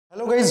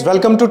Hello guys,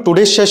 welcome to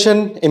today's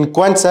session in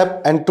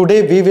Quantsapp, and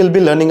today we will be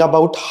learning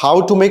about how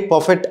to make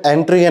perfect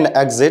entry and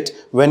exit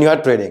when you are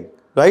trading,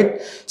 right?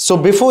 So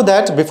before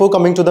that, before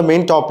coming to the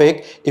main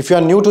topic, if you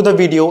are new to the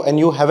video and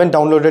you haven't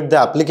downloaded the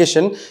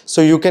application,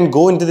 so you can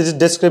go into the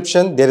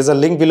description, there is a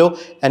link below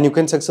and you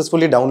can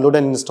successfully download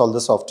and install the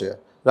software.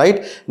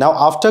 Right now,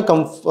 after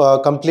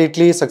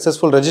completely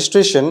successful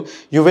registration,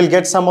 you will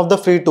get some of the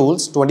free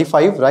tools,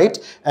 25, right?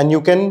 And you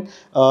can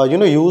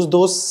use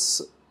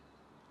those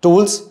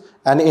tools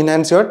and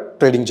enhance your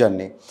trading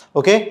journey.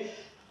 Okay,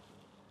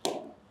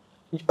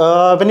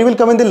 when you will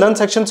come in the learn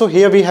section, so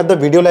here we have the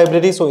video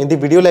library. So in the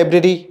video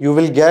library you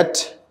will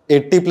get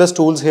 80 plus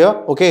tools here.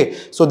 Okay,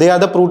 so they are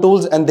the pro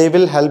tools and they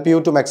will help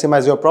you to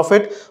maximize your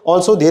profit.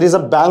 Also there is a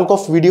bank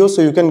of videos,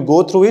 so you can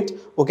go through it.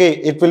 Okay,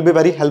 it will be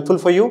very helpful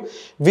for you.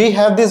 We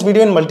have this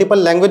video in multiple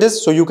languages,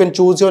 so you can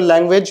choose your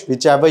language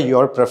whichever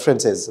your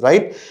preference is.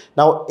 Right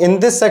now in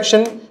this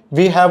section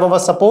we have our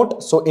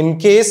support, so in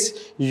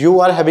case you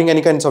are having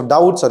any kinds of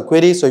doubts or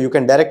queries, so you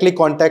can directly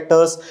contact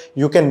us,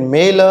 you can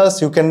mail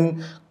us, you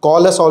can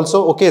call us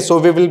also. Okay, so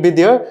we will be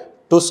there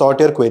to sort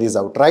your queries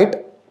out, right?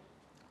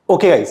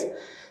 Okay guys,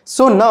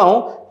 so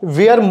now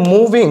we are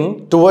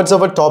moving towards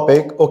our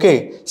topic.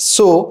 Okay,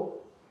 so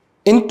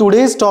in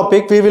today's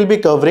topic we will be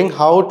covering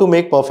how to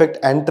make perfect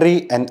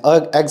entry and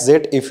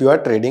exit if you are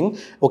trading.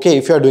 Okay,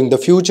 if you are doing the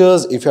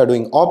futures, if you are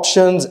doing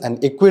options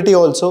and equity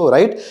also,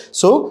 right?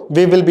 So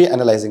we will be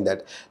analyzing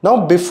that.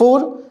 Now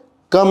before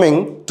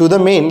coming to the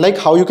main, like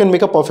how you can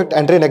make a perfect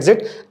entry and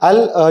exit,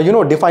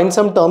 I'll define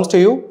some terms to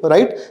you,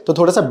 right? तो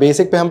थोड़ा सा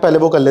basic पे हम पहले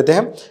वो कर लेते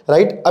हैं,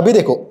 right? अभी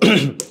देखो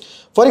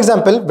for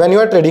example when you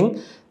are trading,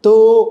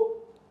 तो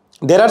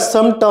there are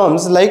some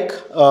terms like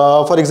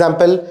for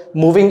example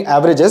moving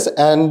averages,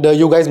 and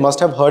you guys must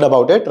have heard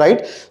about it,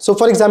 right? So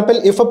for example,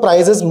 if a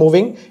price is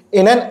moving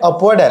in an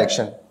upward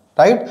direction,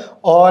 right,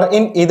 or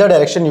in either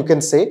direction you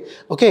can say,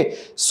 okay,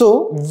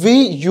 so we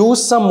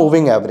use some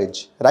moving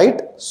average,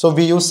 right? So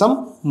we use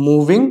some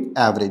moving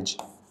average.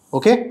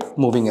 Okay,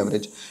 moving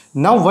average.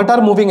 Now what are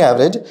moving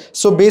average?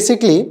 So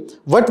basically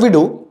what we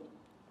do,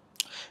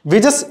 we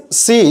just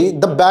see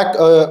the back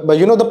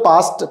the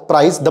past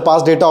price, the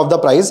past data of the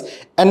price,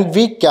 and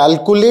we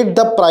calculate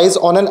the price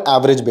on an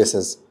average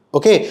basis.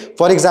 Okay,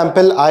 for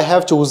example, I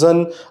have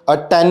chosen a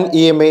 10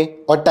 EMA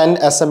or 10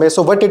 SMA.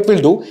 So what it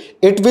will do,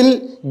 it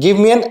will give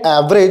me an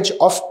average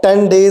of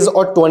 10 days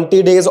or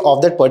 20 days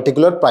of that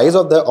particular price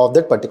of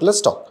that particular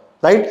stock,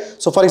 right?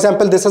 So for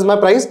example, this is my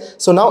price.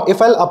 So now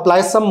if I'll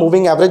apply some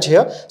moving average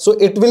here, so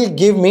it will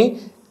give me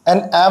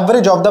an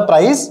average of the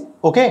price,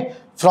 okay,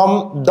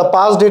 from the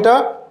past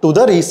data to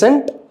the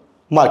recent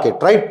market,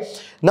 right?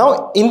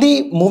 Now in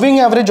the moving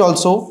average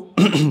also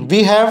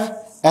we have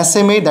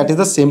SMA, that is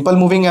the simple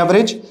moving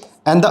average,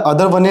 and the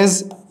other one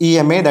is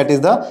EMA, that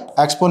is the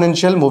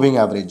exponential moving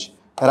average,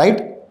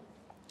 right?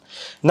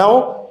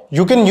 Now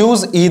you can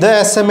use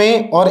either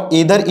SMA or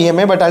either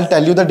EMA, but I'll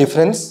tell you the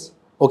difference.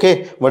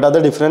 Okay, what are the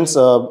difference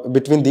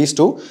between these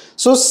two?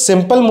 So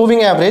simple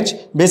moving average,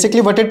 basically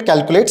what it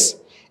calculates,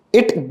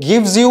 it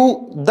gives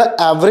you the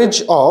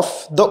average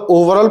of the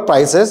overall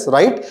prices,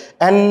 right?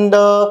 And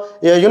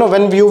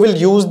when you will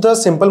use the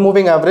simple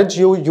moving average,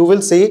 you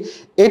will see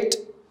it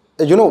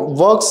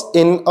works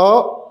in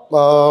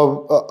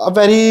a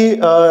very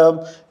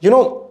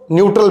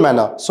neutral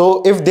manner.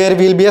 So if there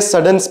will be a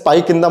sudden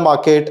spike in the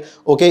market,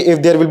 okay,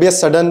 if there will be a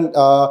sudden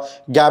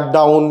gap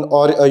down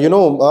or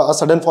a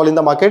sudden fall in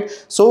the market,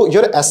 so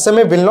your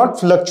SMA will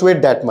not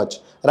fluctuate that much,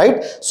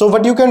 right? So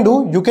what you can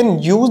do, you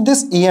can use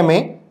this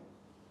EMA.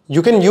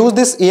 You can use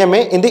this EMA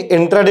in the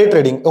intraday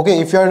trading. Okay,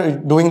 if you are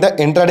doing the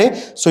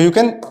intraday, so you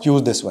can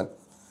use this one,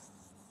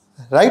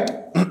 right?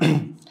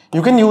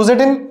 You can use it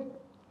in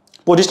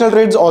positional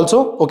trades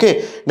also.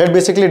 Okay, that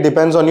basically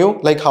depends on you,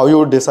 like how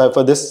you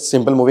decipher this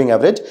simple moving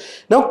average.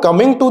 Now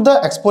coming to the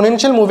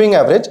exponential moving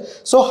average,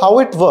 so how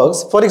it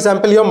works, for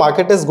example, your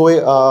market is going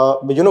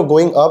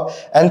going up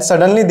and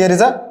suddenly there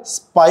is a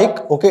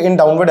spike, okay, in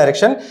downward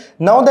direction.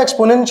 Now the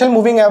exponential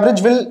moving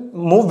average will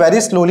move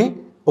very slowly,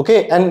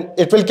 okay, and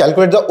it will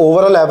calculate the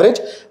overall average.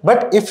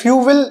 But if you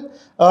will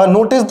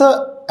notice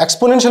the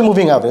exponential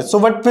moving average, so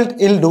what will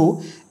it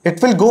do,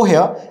 it will go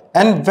here,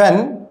 and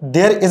when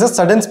there is a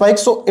sudden spike,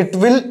 so it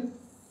will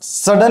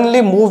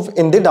suddenly move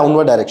in the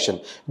downward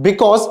direction,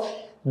 because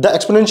the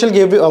exponential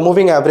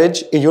moving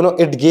average,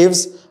 it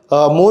gives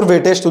more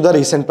weightage to the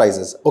recent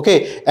prices.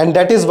 Okay, and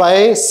that is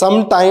why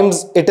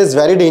sometimes it is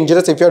very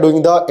dangerous if you are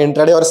doing the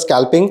intraday or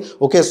scalping.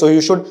 Okay, so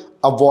you should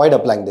avoid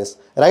applying this,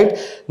 right?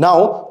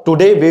 Now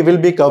today we will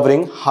be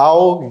covering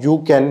how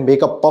you can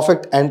make a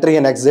perfect entry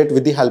and exit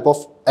with the help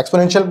of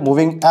exponential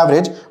moving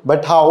average.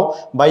 But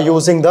how? By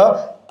using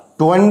the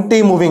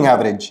 20 moving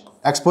average,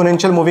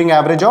 exponential moving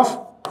average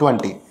of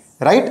 20,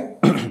 right?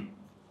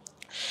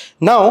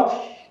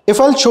 Now if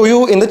I'll show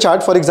you in the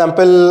chart, for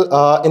example,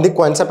 in the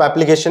Quantsapp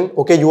application,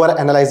 okay, you are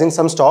analyzing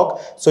some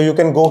stock, so you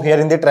can go here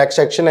in the track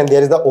section and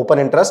there is the open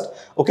interest.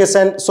 Okay,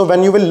 so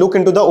when you will look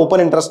into the open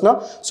interest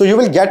now, so you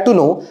will get to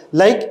know,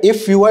 like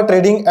if you are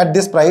trading at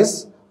this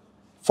price,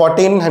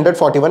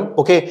 1441.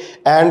 Okay,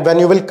 and when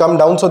you will come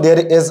down, so there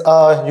is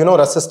a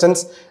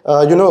resistance,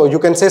 you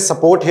can say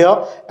support here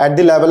at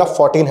the level of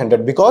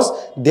 1400, because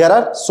there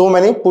are so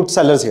many put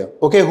sellers here,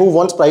 okay, who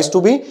wants price to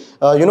be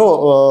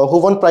who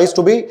want price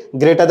to be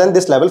greater than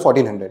this level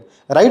 1400,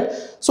 right?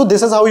 So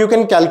this is how you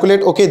can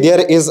calculate, okay,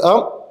 there is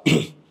a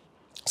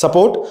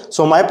support,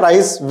 so my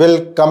price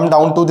will come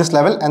down to this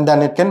level and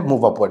then it can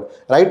move upward,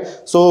 right?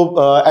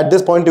 So at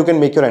this point you can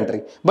make your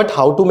entry. But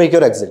how to make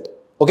your exit?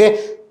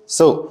 Okay,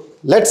 so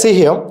let's see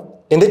here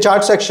in the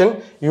chart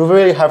section, you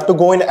will have to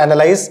go and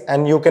analyze,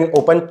 and you can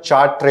open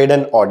chart, trade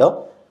and order,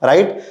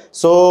 right?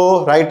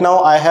 So right now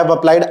I have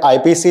applied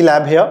IPC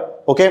lab here.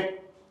 Okay,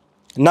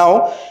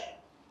 now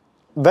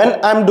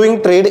when I'm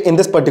doing trade in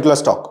this particular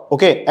stock,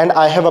 okay, and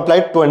I have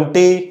applied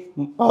 20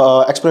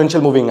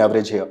 exponential moving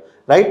average here,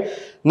 right?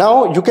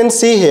 Now you can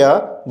see here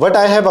what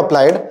I have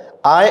applied.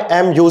 I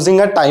am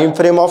using a time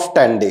frame of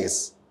 10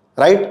 days,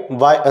 right?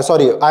 Why?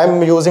 I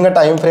am using a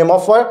time frame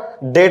of a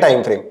day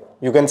time frame.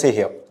 You can see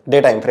here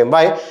day time frame.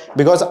 Why?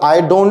 Because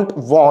I don't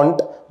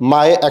want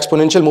my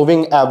exponential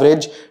moving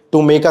average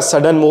to make a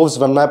sudden moves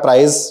when my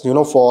price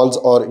falls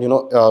or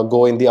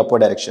go in the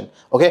upward direction.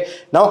 Okay,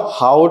 now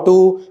how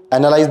to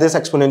analyze this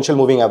exponential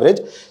moving average?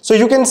 So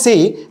you can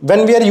see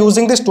when we are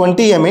using this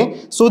 20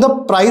 EMA, so the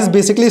price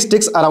basically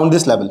sticks around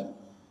this level.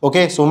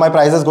 Okay, so my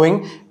price is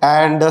going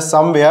and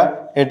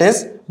somewhere it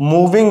is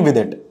moving with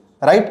it,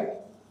 right?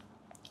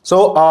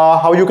 So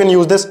how you can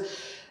use this?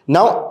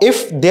 Now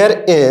if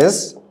there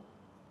is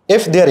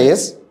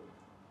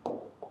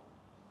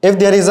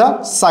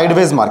a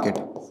sideways market,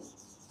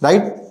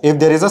 right? If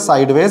there is a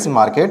sideways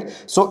market,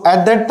 so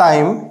at that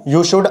time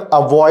you should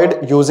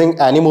avoid using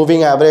any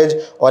moving average,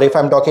 or if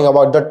I'm talking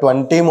about the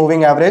 20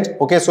 moving average,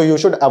 okay, so you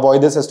should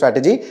avoid this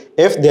strategy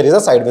if there is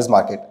a sideways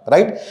market,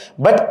 right?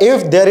 But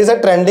if there is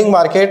a trending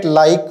market,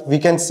 like we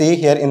can see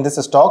here in this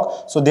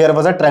stock, so there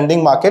was a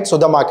trending market, so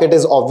the market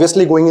is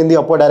obviously going in the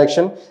upward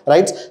direction,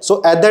 right?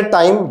 So at that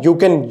time you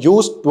can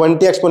use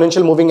 20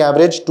 exponential moving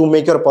average to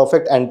make your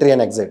perfect entry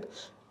and exit.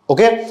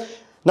 Okay,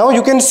 now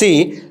you can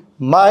see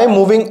my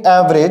moving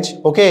average,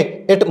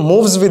 okay, it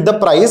moves with the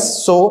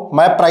price. So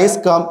my price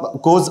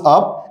goes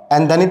up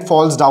and then it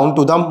falls down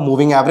to the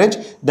moving average,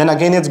 then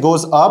again it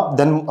goes up,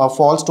 then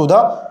falls to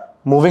the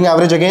moving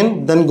average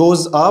again, then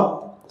goes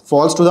up,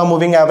 falls to the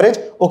moving average.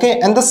 Okay,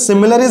 and the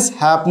similar is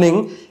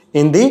happening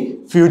in the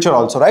future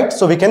also, right?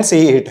 So we can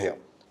see it here.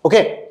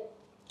 Okay,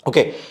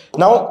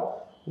 now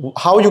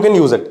how you can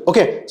use it?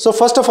 Okay, so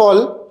first of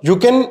all you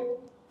can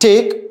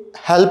take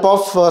help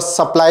of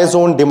supply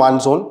zone,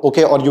 demand zone,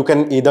 okay, or you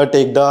can either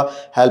take the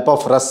help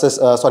of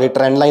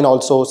trend line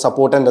also,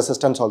 support and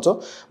resistance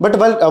also. But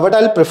what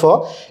I'll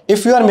prefer,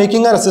 if you are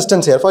making a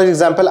resistance here, for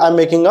example, I'm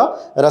making a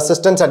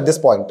resistance at this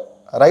point,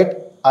 right?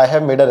 I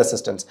have made a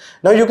resistance.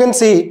 Now you can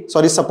see,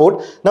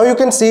 support. Now you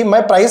can see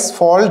my price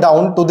fall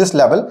down to this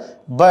level,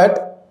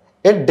 but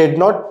it did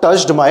not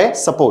touch my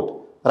support,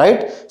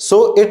 right?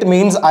 So it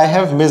means I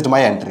have missed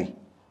my entry,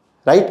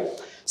 right?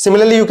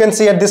 Similarly, you can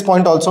see at this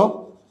point also,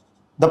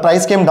 the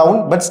price came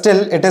down, but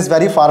still it is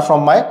very far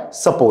from my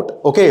support.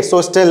 Okay, so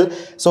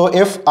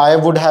if I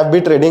would have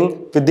been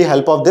trading with the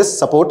help of this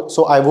support,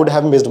 so I would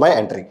have missed my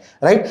entry,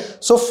 right?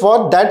 So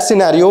for that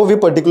scenario, we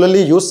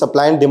particularly use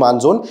supply and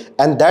demand zone,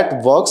 and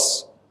that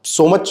works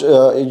so much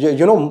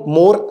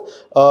more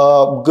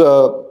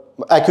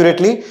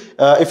accurately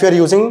if you are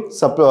using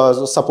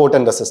support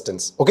and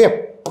resistance.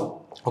 Okay,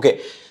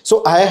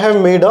 so I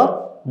have made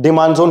a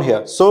demand zone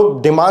here. So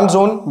demand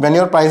zone, when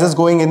your price is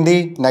going in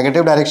the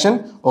negative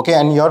direction, okay,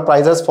 and your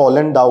price has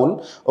fallen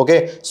down,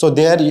 okay, so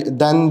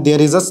then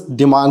there is a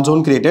demand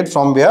zone created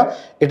from where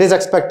it is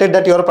expected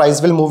that your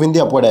price will move in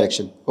the upward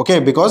direction, okay,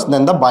 because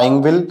then the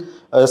buying will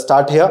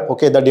start here,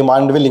 okay, the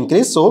demand will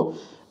increase, so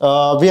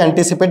we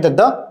anticipate that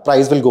the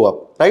price will go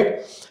up,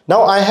 right?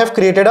 Now I have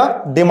created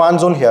a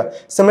demand zone here.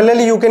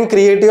 Similarly, you can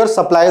create your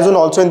supply zone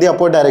also in the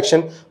upward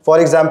direction.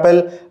 For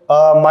example,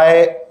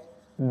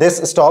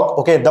 this stock,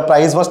 okay, the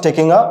price was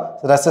taking a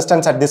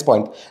resistance at this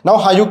point. Now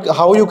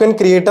how you can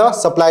create a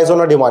supply zone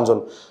or demand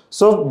zone?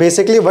 So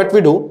basically what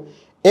we do,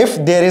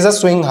 if there is a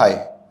swing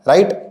high,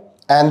 right,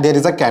 and there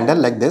is a candle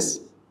like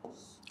this,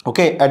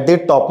 okay, at the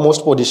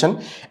topmost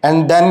position,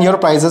 and then your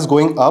price is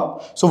going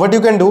up, so what you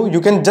can do, you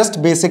can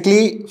just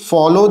basically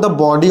follow the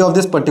body of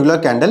this particular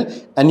candle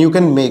and you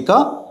can make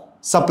a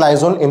supply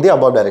zone in the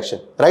above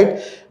direction,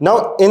 right?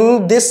 Now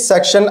in this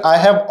section I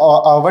have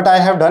what I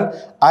have done,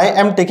 I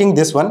am taking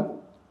this one,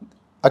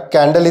 a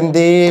candle in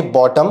the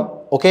bottom,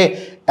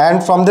 okay,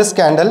 and from this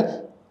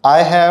candle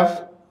I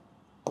have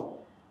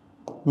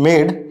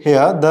made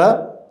here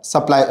the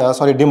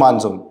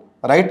demand zone,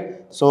 right?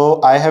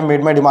 So I have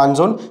made my demand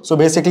zone. So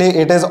basically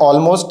it is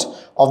almost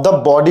of the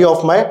body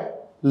of my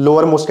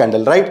lowermost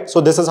candle, right?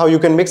 So this is how you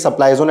can make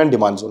supply zone and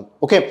demand zone.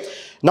 Okay,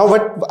 now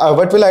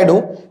what will I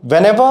do?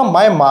 Whenever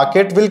my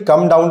market will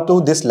come down to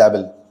this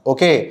level,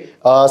 okay,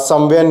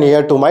 somewhere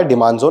near to my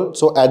demand zone,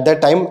 so at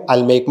that time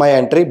I'll make my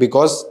entry,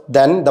 because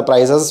then the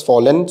price has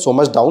fallen so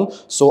much down,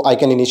 so I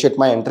can initiate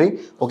my entry.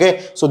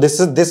 Okay, so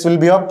this will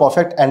be a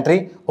perfect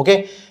entry.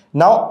 Okay,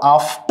 Now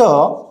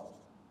after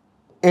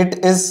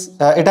it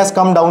has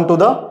come down to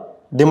the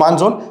demand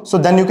zone, so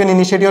then you can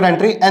initiate your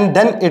entry, and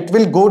then it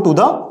will go to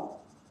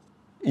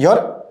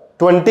your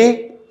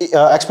 20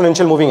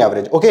 exponential moving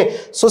average. Okay,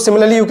 so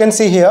similarly you can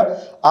see here,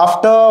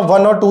 after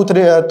 1 or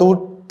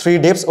 3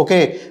 dips,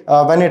 okay,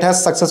 when it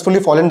has successfully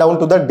fallen down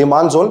to the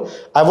demand zone,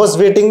 I was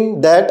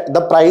waiting that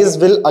the price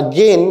will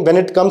again, when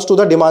it comes to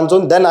the demand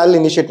zone, then I'll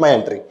initiate my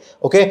entry.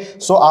 Okay,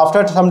 so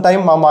after some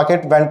time my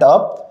market went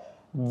up,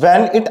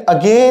 when it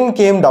again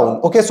came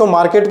down. Okay, so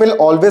market will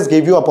always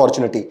give you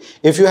opportunity.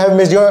 If you have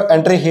missed your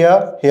entry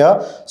here,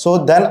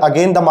 so then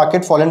again the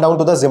market fallen down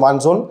to the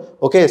demand zone.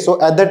 Okay,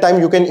 so at that time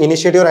you can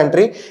initiate your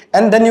entry,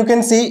 and then you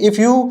can see if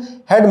you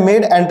had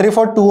made entry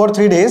for 2 or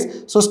 3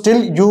 days, so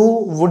still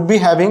you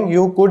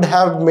could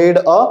have made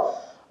a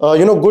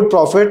good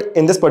profit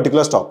in this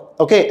particular stock.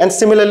 Okay, and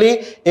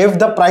similarly if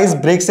the price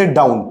breaks it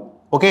down,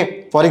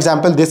 okay, for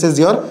example this is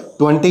your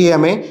 20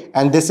 EMA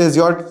and this is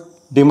your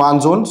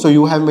demand zone, so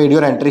you have made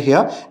your entry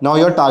here. Now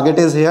your target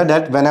is here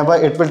that whenever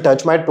it will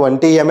touch my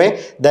 20 EMA,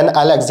 then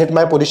I'll exit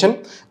my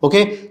position.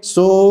 Okay,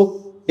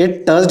 so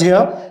it touched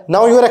here.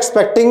 Now you are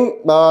expecting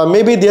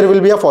maybe there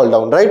will be a fall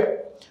down, right?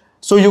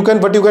 So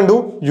what you can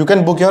do, you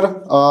can book your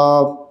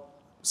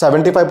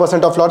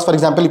 75% of lots. For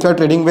example, if you are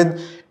trading with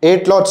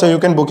 8 lots, so you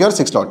can book your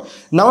 6 lot.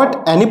 Now at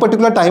any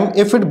particular time,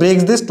 if it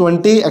breaks this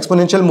 20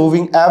 exponential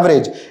moving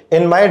average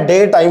in my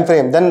day time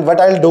frame, then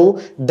what I'll do,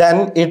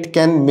 then it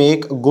can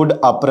make good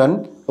up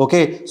run.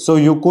 Okay, so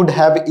you could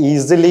have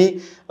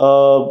easily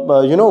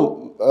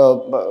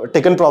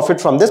taken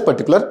profit from this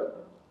particular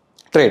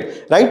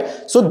trade, right?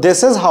 So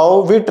this is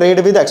how we trade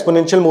with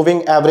exponential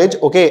moving average.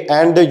 Okay,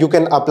 and you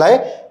can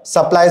apply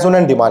supply zone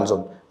and demand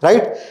zone,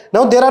 right?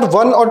 Now there are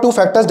 1 or 2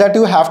 factors that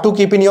you have to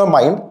keep in your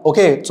mind.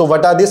 Okay, so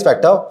what are these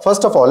factors?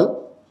 First of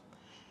all,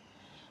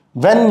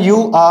 when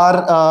you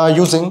are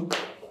using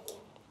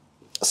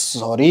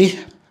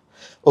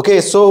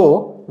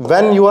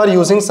when you are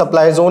using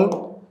supply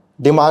zone,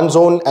 demand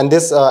zone and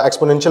this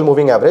exponential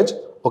moving average,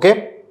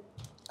 okay,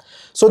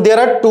 so there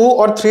are 2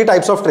 or 3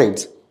 types of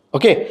trades.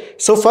 Okay,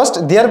 so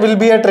first there will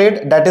be a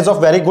trade that is of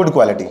very good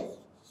quality.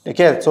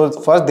 Okay, so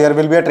first there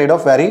will be a trade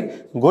of very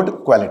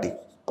good quality.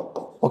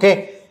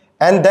 Okay,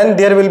 and then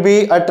there will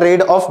be a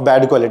trade of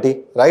bad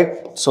quality,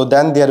 right? So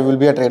then there will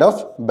be a trade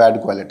of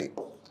bad quality,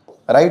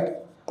 right?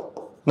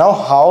 Now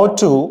how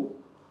to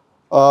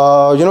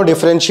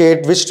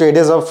differentiate which trade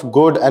is of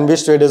good and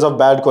which trade is of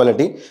bad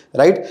quality,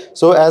 right?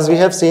 So as we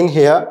have seen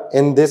here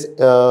in this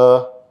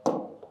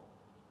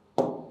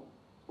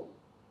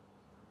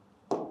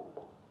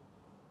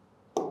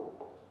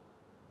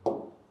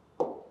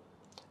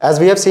as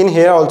we have seen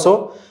here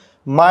also,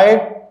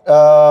 my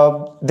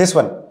this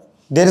one,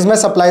 there is my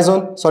supply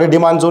zone,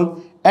 demand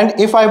zone, and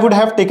if I would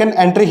have taken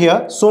entry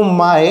here, so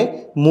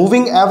my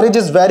moving average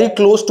is very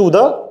close to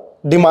the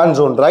demand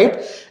zone,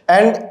 right?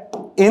 And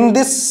in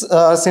this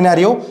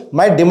scenario,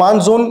 my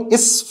demand zone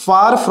is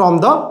far from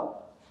the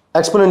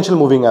exponential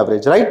moving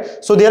average, right?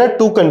 So there are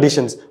 2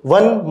 conditions.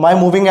 One, my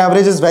moving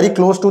average is very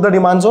close to the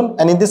demand zone,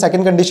 and in the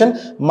second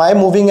condition, my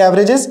moving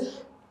average is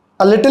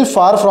a little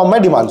far from my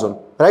demand zone,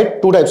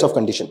 right? 2 types of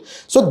condition.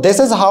 So this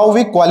is how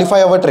we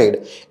qualify our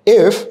trade.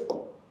 If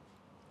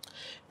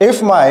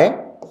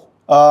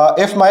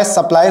my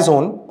supply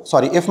zone,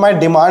 if my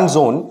demand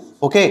zone,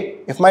 okay,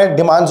 if my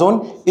demand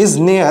zone is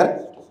near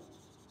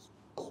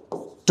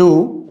to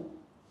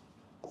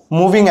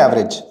moving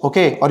average,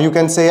 okay, or you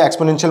can say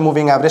exponential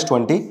moving average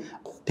 20,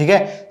 ठीक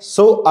है?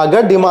 So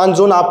अगर demand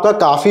zone आपका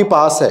काफी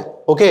पास है,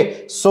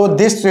 okay, so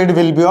this trade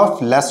will be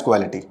of less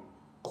quality.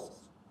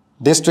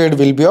 This trade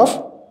will be of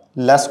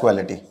less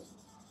quality.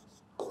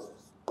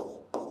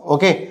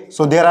 Okay,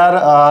 so there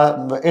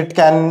are it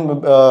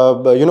can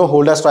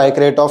hold a strike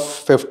rate of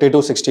 50 to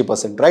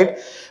 60%, right?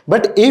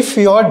 But if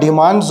your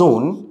demand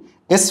zone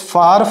is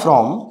far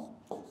from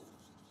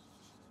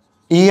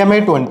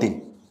EMA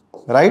 20,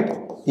 right?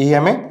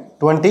 EMA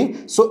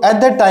 20, so at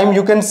that time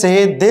you can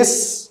say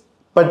this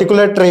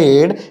particular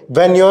trade,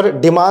 when your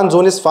demand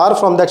zone is far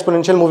from the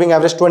exponential moving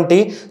average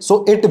 20,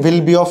 so it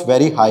will be of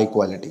very high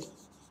quality.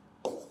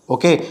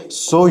 Okay,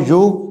 so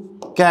you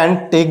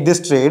can take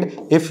this trade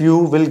if you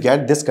will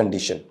get this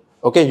condition.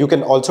 Okay, you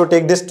can also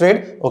take this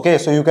trade. Okay,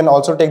 so you can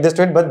also take this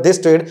trade, but this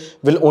trade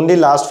will only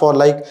last for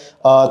like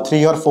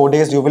 3 or 4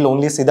 days. You will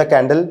only see the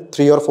candle,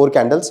 3 or 4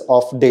 candles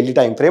of daily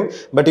time frame.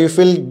 But if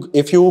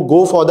you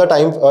go for the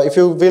time, if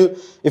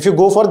you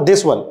go for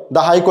this one,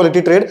 the high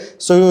quality trade,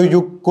 so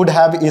you could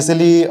have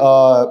easily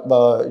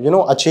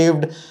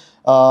achieved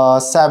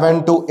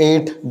 7 to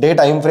 8 day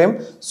time frame,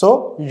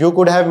 so you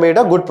could have made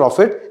a good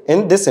profit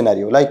in this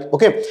scenario. Like,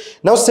 okay,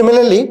 now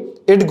similarly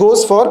it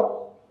goes for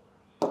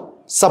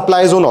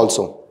supply zone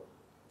also.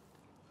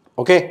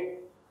 Okay,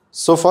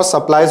 so for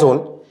supply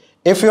zone,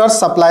 if your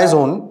supply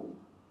zone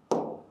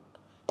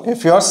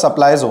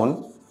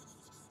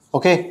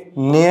okay,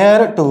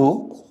 near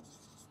to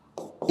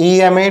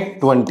EMA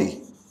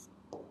 20,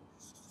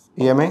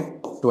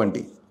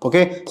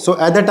 okay, so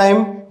at the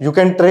time you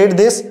can trade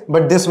this,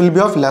 but this will be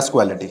of less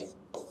quality,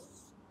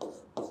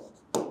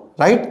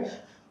 right?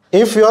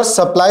 if your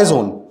supply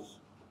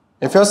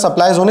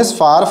zone is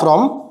far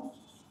from,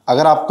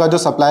 अगर आपका जो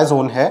supply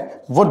zone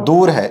है वो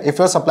दूर है, if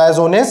your supply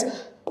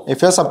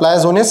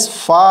zone is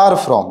far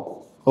from,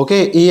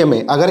 okay,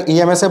 EMA, अगर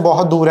EMA से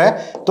बहुत दूर है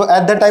तो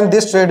at that time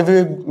this trade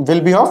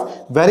will be of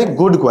very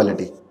good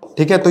quality.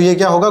 ठीक है, तो ये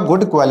क्या होगा,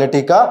 गुड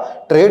क्वालिटी का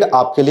ट्रेड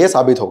आपके लिए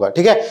साबित होगा.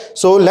 ठीक है,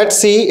 so let's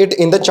see it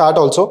in the chart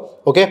also.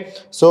 Okay,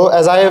 so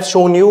as I have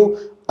shown you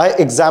a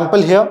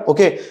example here.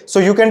 Okay, so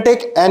you can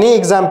take any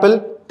example.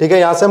 ठीक है,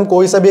 यहां से हम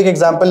कोई सा भी एक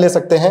एग्जांपल ले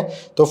सकते हैं.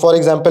 तो for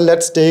example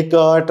let's take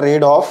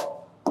trade off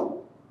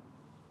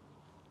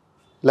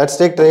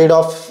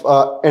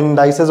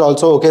indices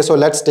also. Okay, so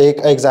let's take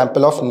an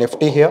example of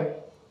Nifty here.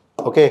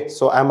 Okay,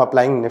 so I'm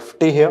applying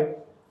Nifty here,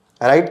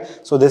 right?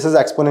 So this is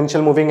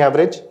exponential moving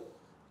average.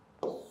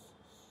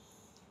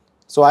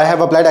 So I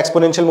have applied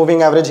exponential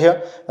moving average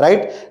here,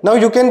 right? Now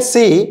you can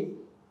see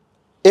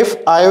if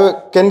I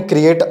can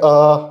create a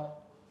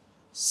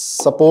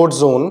support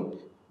zone.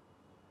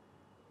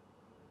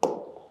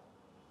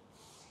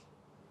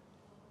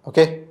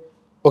 Okay,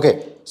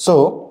 so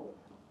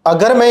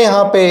अगर मैं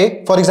यहाँ पे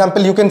for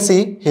example you can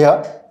see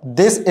here,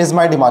 this is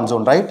my demand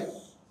zone, right?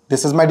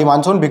 This is my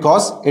demand zone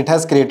because it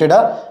has created a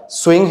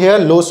swing here,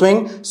 low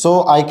swing.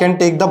 So I can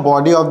take the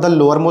body of the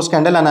lowermost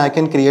candle and I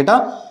can create a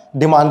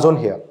demand zone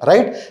here,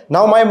 right?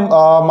 Now my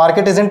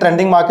market is in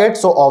trending market,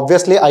 so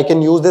obviously I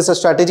can use this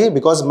strategy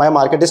because my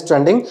market is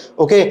trending.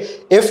 Okay,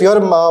 if your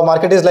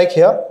market is like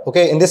here,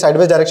 okay, in this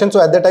sideways direction, so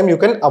at that time you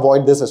can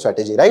avoid this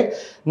strategy, right?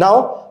 Now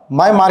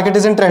my market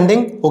is in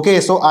trending.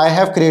 Okay, so I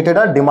have created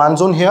a demand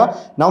zone here.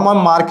 Now my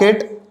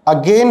market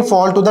again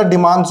fall to the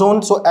demand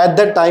zone, so at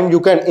that time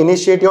you can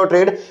initiate your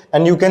trade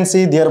and you can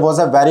see there was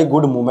a very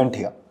good movement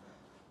here,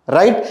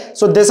 right?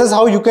 So this is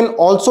how you can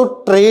also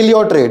trail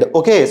your trade.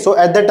 Okay, so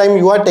at that time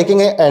you are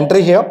taking an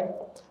entry here,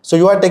 so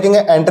you are taking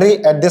an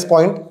entry at this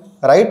point,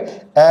 right?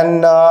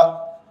 And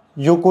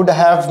you could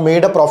have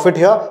made a profit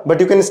here, but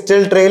you can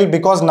still trail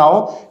because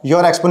now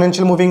your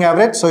exponential moving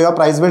average, so your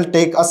price will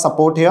take a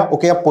support here,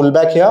 okay, a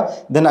pullback here,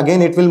 then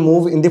again it will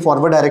move in the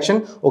forward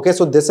direction. Okay,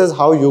 so this is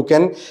how you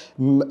can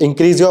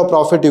increase your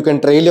profit, you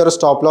can trail your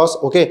stop loss.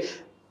 Okay,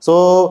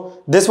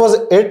 so this was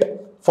it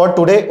for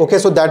today. Okay,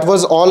 so that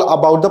was all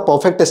about the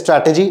perfect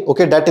strategy.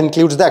 Okay, that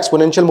includes the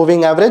exponential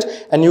moving average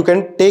and you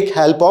can take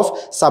help of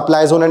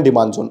supply zone and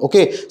demand zone.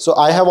 Okay, so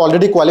I have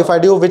already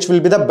qualified you which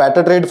will be the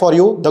better trade for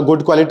you, the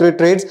good quality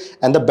trades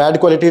and the bad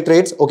quality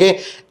trades.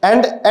 Okay,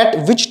 and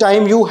at which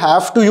time you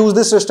have to use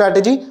this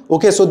strategy.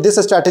 Okay, so this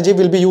strategy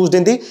will be used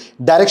in the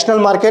directional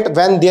market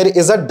when there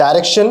is a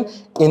direction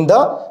in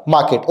the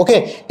market.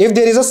 Okay, if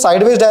there is a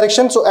sideways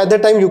direction, so at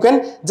that time you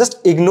can just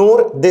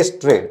ignore this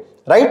trade,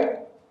 right?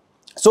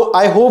 So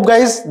I hope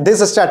guys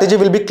this strategy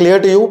will be clear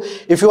to you.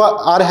 If you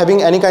are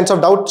having any kinds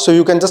of doubt, so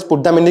you can just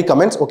put them in the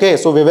comments. Okay,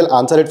 so we will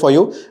answer it for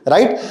you,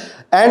 right?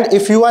 And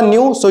if you are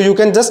new, so you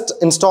can just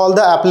install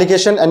the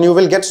application and you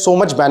will get so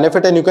much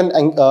benefit and you can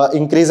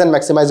increase and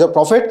maximize your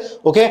profit.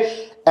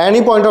 Okay,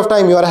 any point of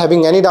time you are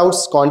having any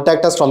doubts,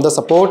 contact us from the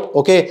support.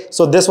 Okay,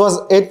 so this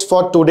was it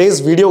for today's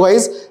video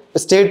guys.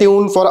 Stay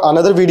tuned for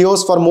another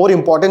videos for more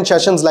important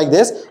sessions like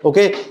this.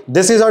 Okay,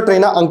 this is our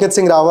trainer Ankit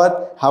Singh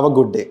Rawat. Have a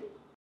good day.